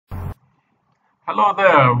Hello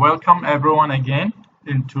there, welcome everyone again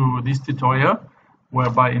into this tutorial,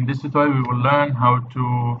 whereby in this tutorial we will learn how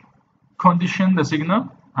to condition the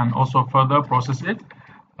signal and also further process it.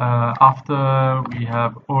 After we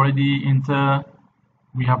have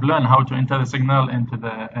learned how to enter the signal into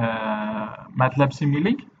the MATLAB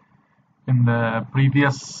Simulink in the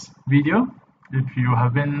previous video. If you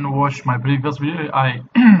haven't watched my previous video, I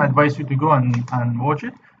advise you to go and watch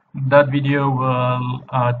it. That video will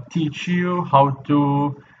teach you how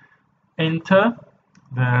to enter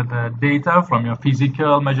the data from your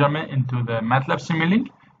physical measurement into the MATLAB Simulink.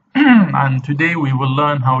 And today we will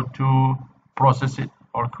learn how to process it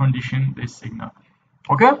or condition this signal.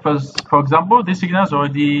 Okay, for example, this signal is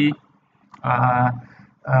already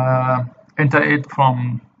entered it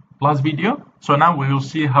from last video. So now we will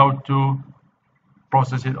see how to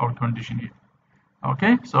process it or condition it.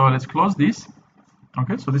 Okay, so let's close this.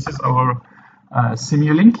 Okay, so this is our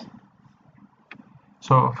Simulink.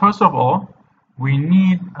 So first of all, we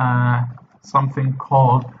need something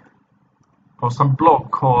called, or some block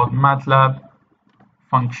called MATLAB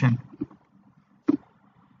function.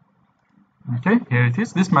 Okay, here it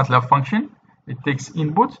is. This MATLAB function, it takes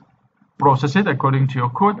input, process it according to your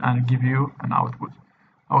code, and give you an output.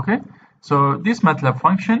 Okay, so this MATLAB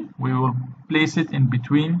function, we will place it in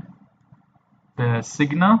between the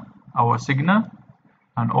signal, our signal,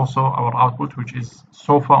 and also our output, which is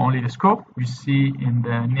so far only the scope. We see in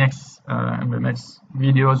the next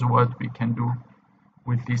videos what we can do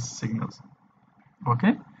with these signals.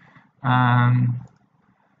 Okay, and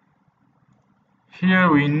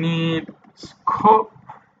here we need scope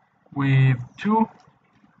with two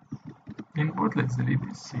input. Let's delete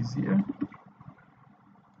this here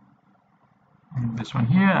and this one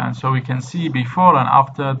here, and so we can see before and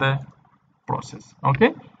after the process.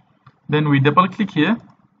 Okay, then we double click here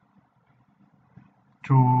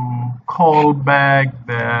to call back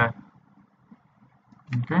the,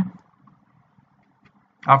 okay,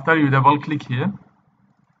 after you double click here,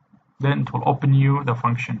 then it will open you the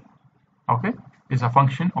function. Okay, it's a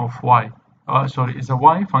function of y, it's a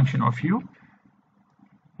y function of u,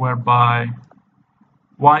 whereby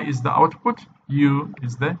y is the output, u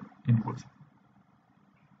is the input.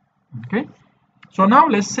 Okay, so now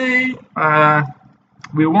let's say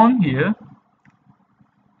we want here,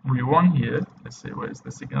 let's say, where is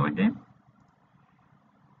the signal again?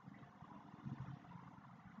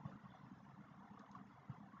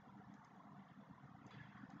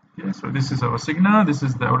 Okay, so this is our signal, this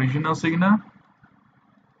is the original signal.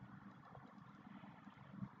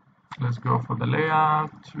 Let's go for the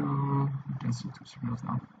layout you can see two signals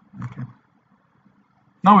now. Okay,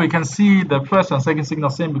 now we can see the first and second signal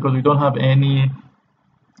same because we don't have any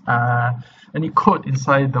code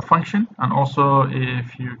inside the function. And also,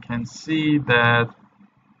 if you can see that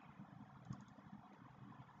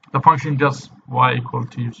the function just y equal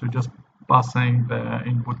to u, so just passing the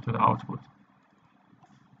input to the output.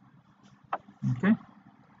 Okay,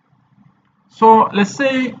 so let's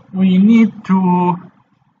say we need to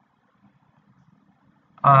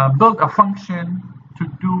build a function to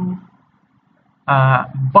do a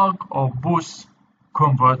buck or boost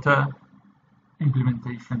converter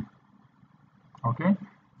implementation. Okay,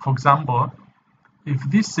 for example, if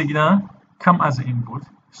this signal come as an input,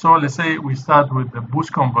 so let's say we start with the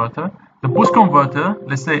boost converter. The boost converter,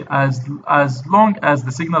 let's say as long as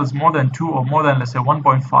the signal is more than 2 or more than, let's say,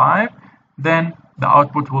 1.5, then the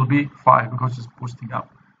output will be 5 because it's boosting up.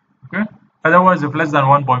 Okay, otherwise if less than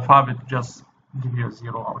 1.5, it just give you a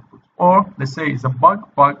 0 output. Or let's say it's a bug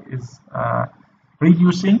is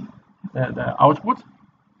reducing the output.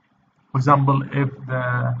 For example, if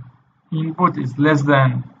the input is less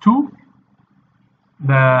than 2,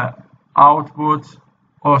 the output,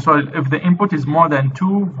 if the input is more than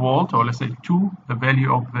 2 volt, or let's say 2, the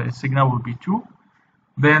value of the signal will be 2,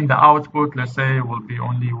 then the output, let's say, will be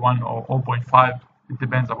only 1 or 0.5. It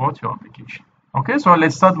depends about your application. Okay, so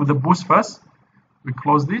let's start with the boost first. We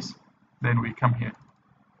close this, then we come here.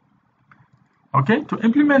 Okay, to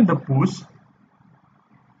implement the boost,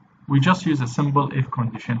 we just use a simple if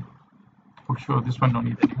condition. For sure, this one don't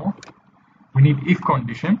need anymore. We need if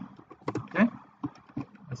condition. Okay,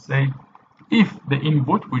 let's say if the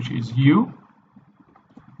input, which is u,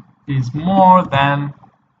 is more than,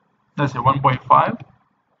 let's say, 1.5.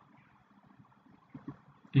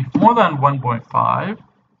 If more than 1.5,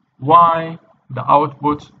 y, the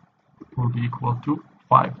output will be equal to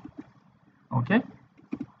 5. Okay,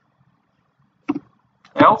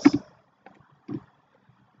 else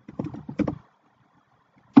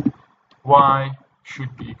y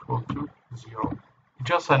should be equal to 0.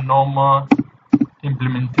 Just a normal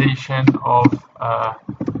implementation of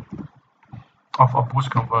of a boost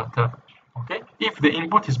converter. Okay, if the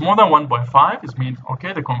input is more than 1.5, it means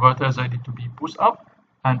okay, the converter is ready to be boost up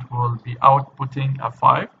and will be outputting a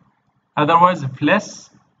 5. Otherwise, if less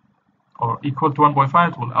or equal to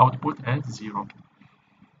 1.5, it will output at 0.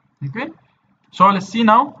 Okay, so let's see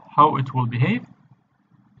now how it will behave.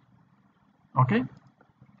 Okay,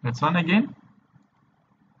 let's run again.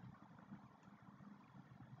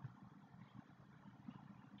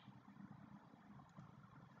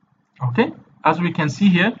 Okay, as we can see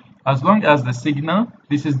here, as long as the signal,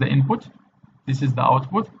 this is the input, this is the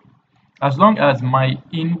output, as long as my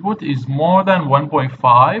input is more than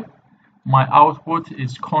 1.5, my output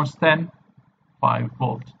is constant 5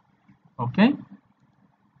 volts. Okay,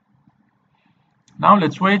 now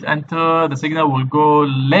let's wait until the signal will go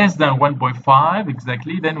less than 1.5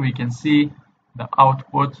 exactly, then we can see the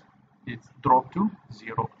output is dropped to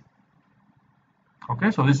 0.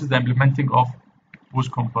 Okay, so this is the implementing of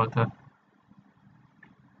boost converter.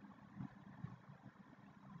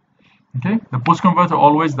 Okay, the boost converter,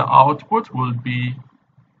 always the output will be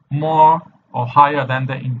more or higher than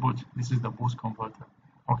the input. This is the boost converter.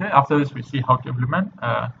 Okay, after this we see how to implement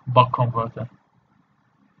a buck converter.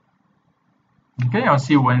 Okay, I'll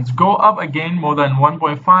see when it's go up again more than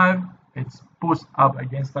 1.5, it's boost up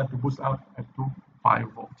again, start to boost up up to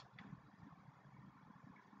 5 volts.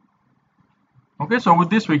 Okay, so with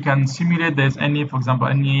this we can simulate there's any, for example,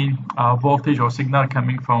 any voltage or signal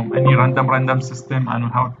coming from any random system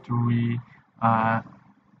and how to we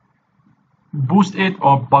boost it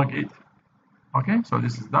or bug it. Okay, so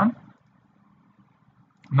this is done.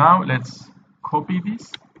 Now let's copy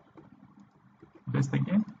this, paste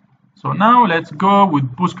again. So now let's go with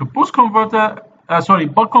boost converter.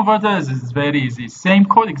 Buck converter is very easy. Same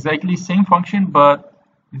code, exactly same function, but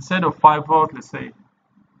instead of 5 volts, let's say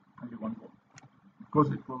only 1 volt,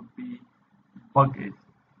 because it will be bug it.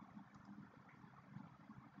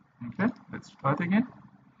 Okay, let's try it again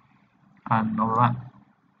and run.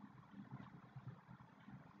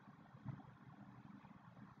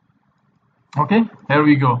 Okay, here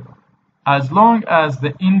we go. As long as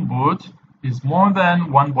the input is more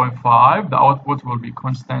than 1.5, the output will be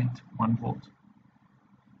constant 1 volt.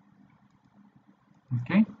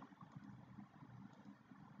 Okay.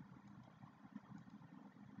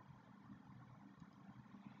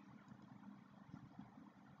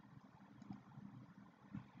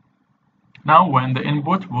 Now when the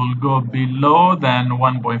input will go below than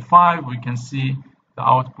 1.5, we can see the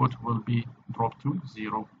output will be dropped to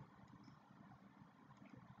 0.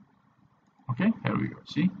 Okay, here we go.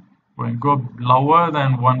 See, when it go lower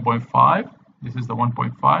than 1.5, this is the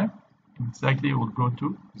 1.5, exactly it will go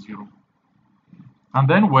to 0. And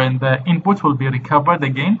then when the input will be recovered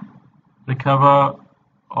again, recover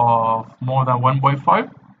of more than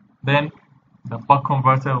 1.5, then the buck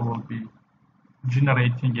converter will be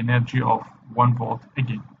generating energy of 1 volt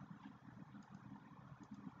again.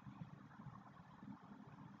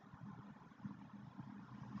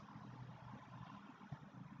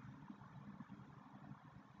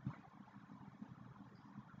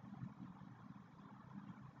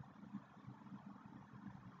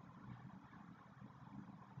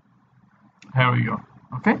 Here we go.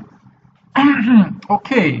 Okay.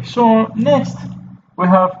 Okay. So next we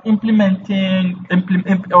have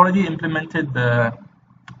already implemented the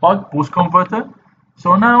buck boost converter.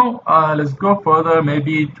 So now let's go further,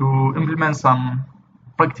 maybe to implement some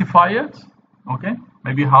rectifiers. Okay,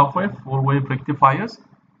 maybe halfway, full wave rectifiers.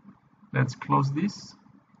 Let's close this.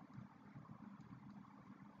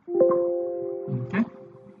 Okay.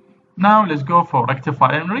 Now let's go for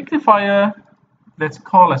rectifier. And rectifier, let's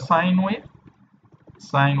call a sine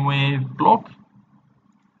wave block.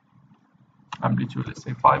 Amplitude, let's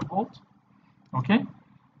say 5 volts. Okay.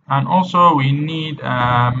 And also we need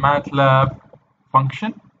a MATLAB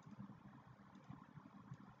function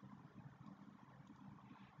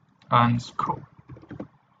and scope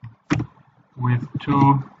with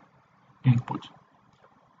 2 input.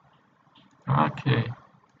 Okay.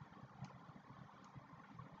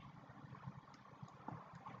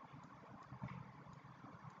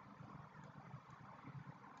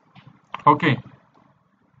 Okay.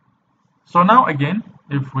 So now again,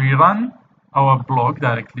 if we run our block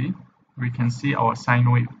directly, we can see our sine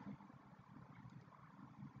wave.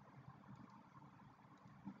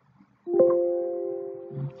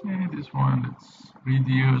 Okay, this one, let's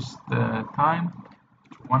reduce the time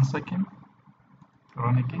to 1 second.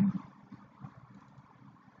 Run again.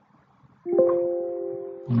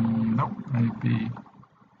 No, maybe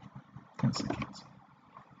 10 seconds.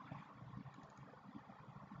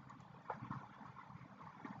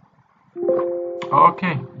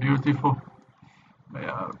 Okay, beautiful.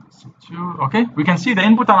 C2. Okay, we can see the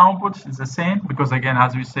input and output is the same because again,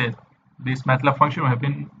 as we said, this MATLAB function we have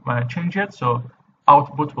been changed it, so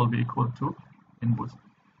output will be equal to input.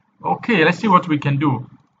 Okay, let's see what we can do.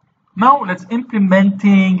 Now let's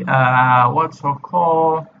implementing what's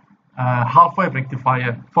called half-wave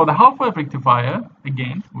rectifier. For the half-wave rectifier,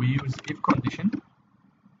 again, we use if condition.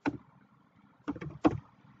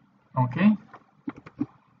 Okay.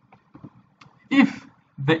 If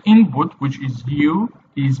the input, which is u,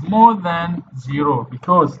 is more than 0,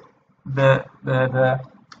 because the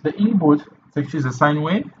input, which is a sine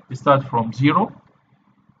wave, it starts from 0.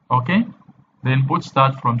 Okay, the input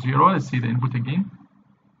starts from 0. Let's see the input again.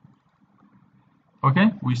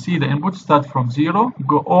 Okay, we see the input start from 0,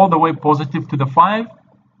 go all the way positive to the 5,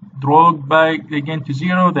 draw back again to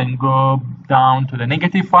 0, then go down to the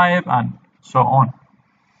 -5, and so on.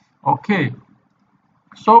 Okay,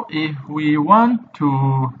 so if we want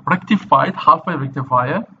to rectify it, half-wave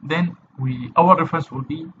rectifier, then our reference will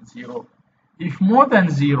be 0. If more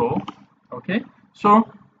than 0, okay, so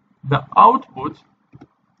the output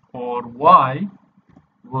or y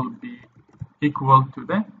will be equal to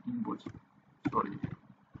the input. Sorry.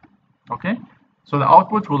 Okay, so the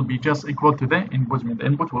output will be just equal to the input, means the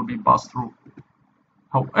input will be passed through.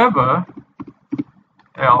 However,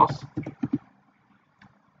 else,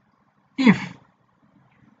 if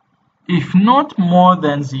not more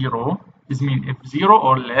than 0, this means if 0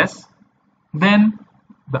 or less, then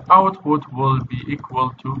the output will be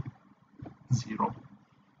equal to 0.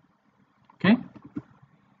 Okay.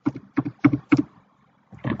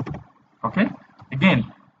 Okay. Again,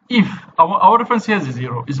 if our reference here is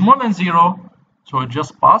 0, is more than 0, so it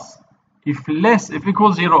just pass. If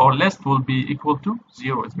equals 0 or less, it will be equal to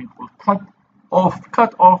 0. It means we'll cut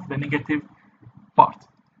off the negative part.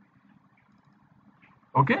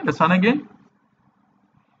 Okay, let's run again.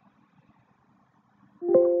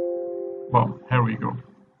 Well, here we go.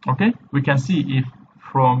 Okay, we can see if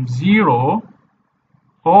from 0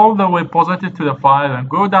 all the way positive to the 5 and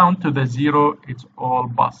go down to the 0, it's all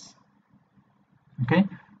bus. Okay,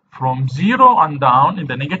 from 0 and down in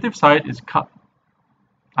the negative side is cut,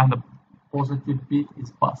 and the positive peak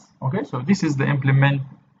is bus. Okay, so this is the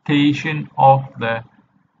implementation of the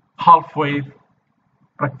half-wave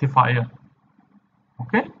rectifier.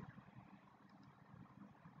 Okay,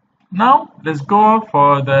 now let's go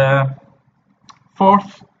for the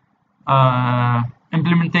fourth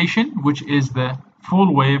implementation, which is the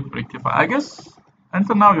full wave rectifier. I guess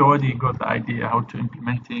until now you already got the idea how to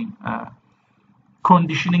implementing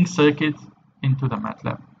conditioning circuit into the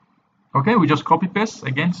MATLAB. Okay, we just copy paste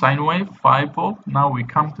again sine wave 5 volt. Now we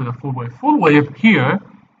come to the full wave. Full wave here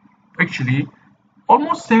actually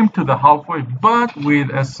almost same to the half wave, but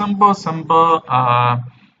with a simple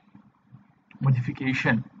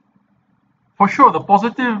modification. For sure, the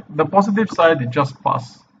positive side is just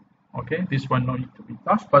pass. Okay, this one no need to be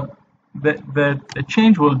touched, but the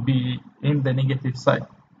change will be in the negative side.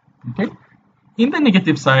 Okay, in the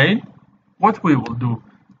negative side, what we will do,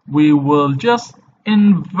 we will just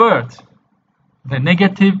invert the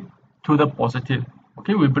negative to the positive.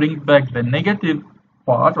 Okay, we bring back the negative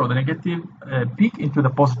part or the negative peak into the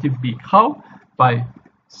positive peak. How? By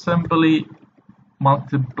simply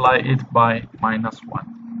multiply it by -1.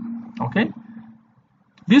 Okay,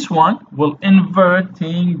 this one will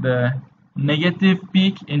inverting the negative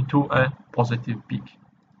peak into a positive peak.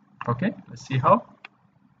 Okay, let's see how.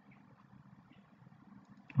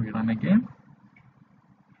 We run again.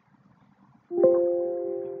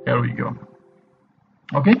 There we go.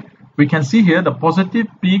 Okay, we can see here the positive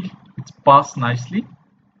peak, it's passed nicely,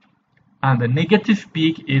 and the negative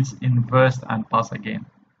peak is inversed and pass again.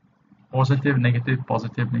 Positive, negative,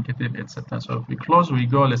 etc. So if we close, we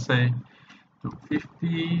go, let's say, to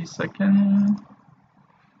 50 seconds,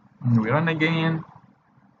 and we run again.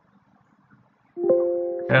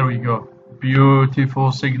 There we go.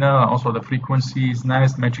 Beautiful signal. Also the frequency is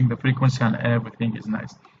nice, matching the frequency, and everything is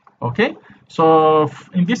nice. Okay, so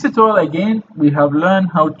in this tutorial again we have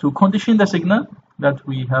learned how to condition the signal that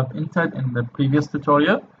we have entered in the previous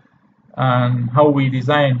tutorial, and how we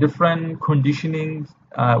design different conditioning,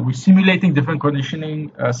 we're simulating different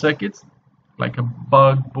conditioning circuits like a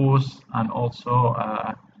buck, boost, and also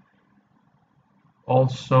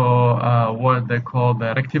what they call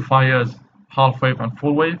the rectifiers, half wave and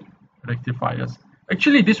full wave rectifiers.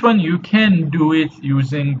 Actually, this one you can do it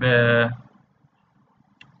using the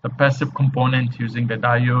passive component, using the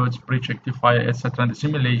diodes, bridge rectifier, etc. the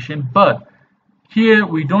simulation, but here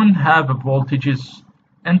we don't have voltages.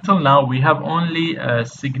 Until now we have only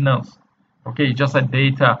signals. Okay, just a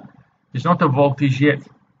data. It's not a voltage yet.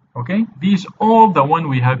 Okay, these all the one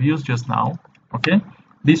we have used just now. Okay,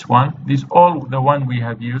 this one, this all the one we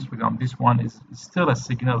have used. For example, this one is still a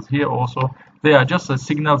signals here also. They are just a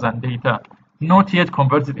signals and data, not yet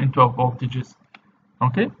converted into a voltages.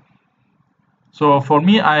 Okay. So for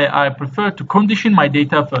me, I prefer to condition my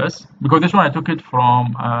data first, because this one I took it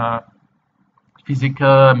from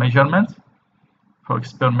physical measurement, for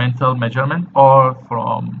experimental measurement, or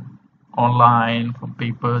from online, from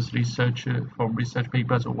papers, research, from research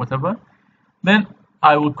papers or whatever. Then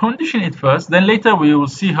I will condition it first. Then later we will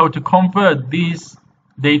see how to convert these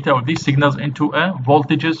data or these signals into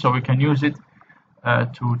voltages, so we can use it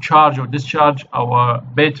to charge or discharge our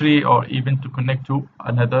battery, or even to connect to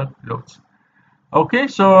another loads. Okay,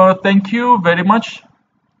 so thank you very much,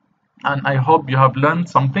 and I hope you have learned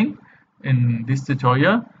something in this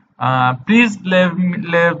tutorial. Please leave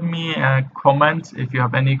me a comment if you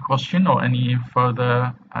have any question or any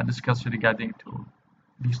further discussion regarding to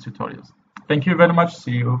these tutorials. Thank you very much.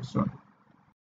 See you soon.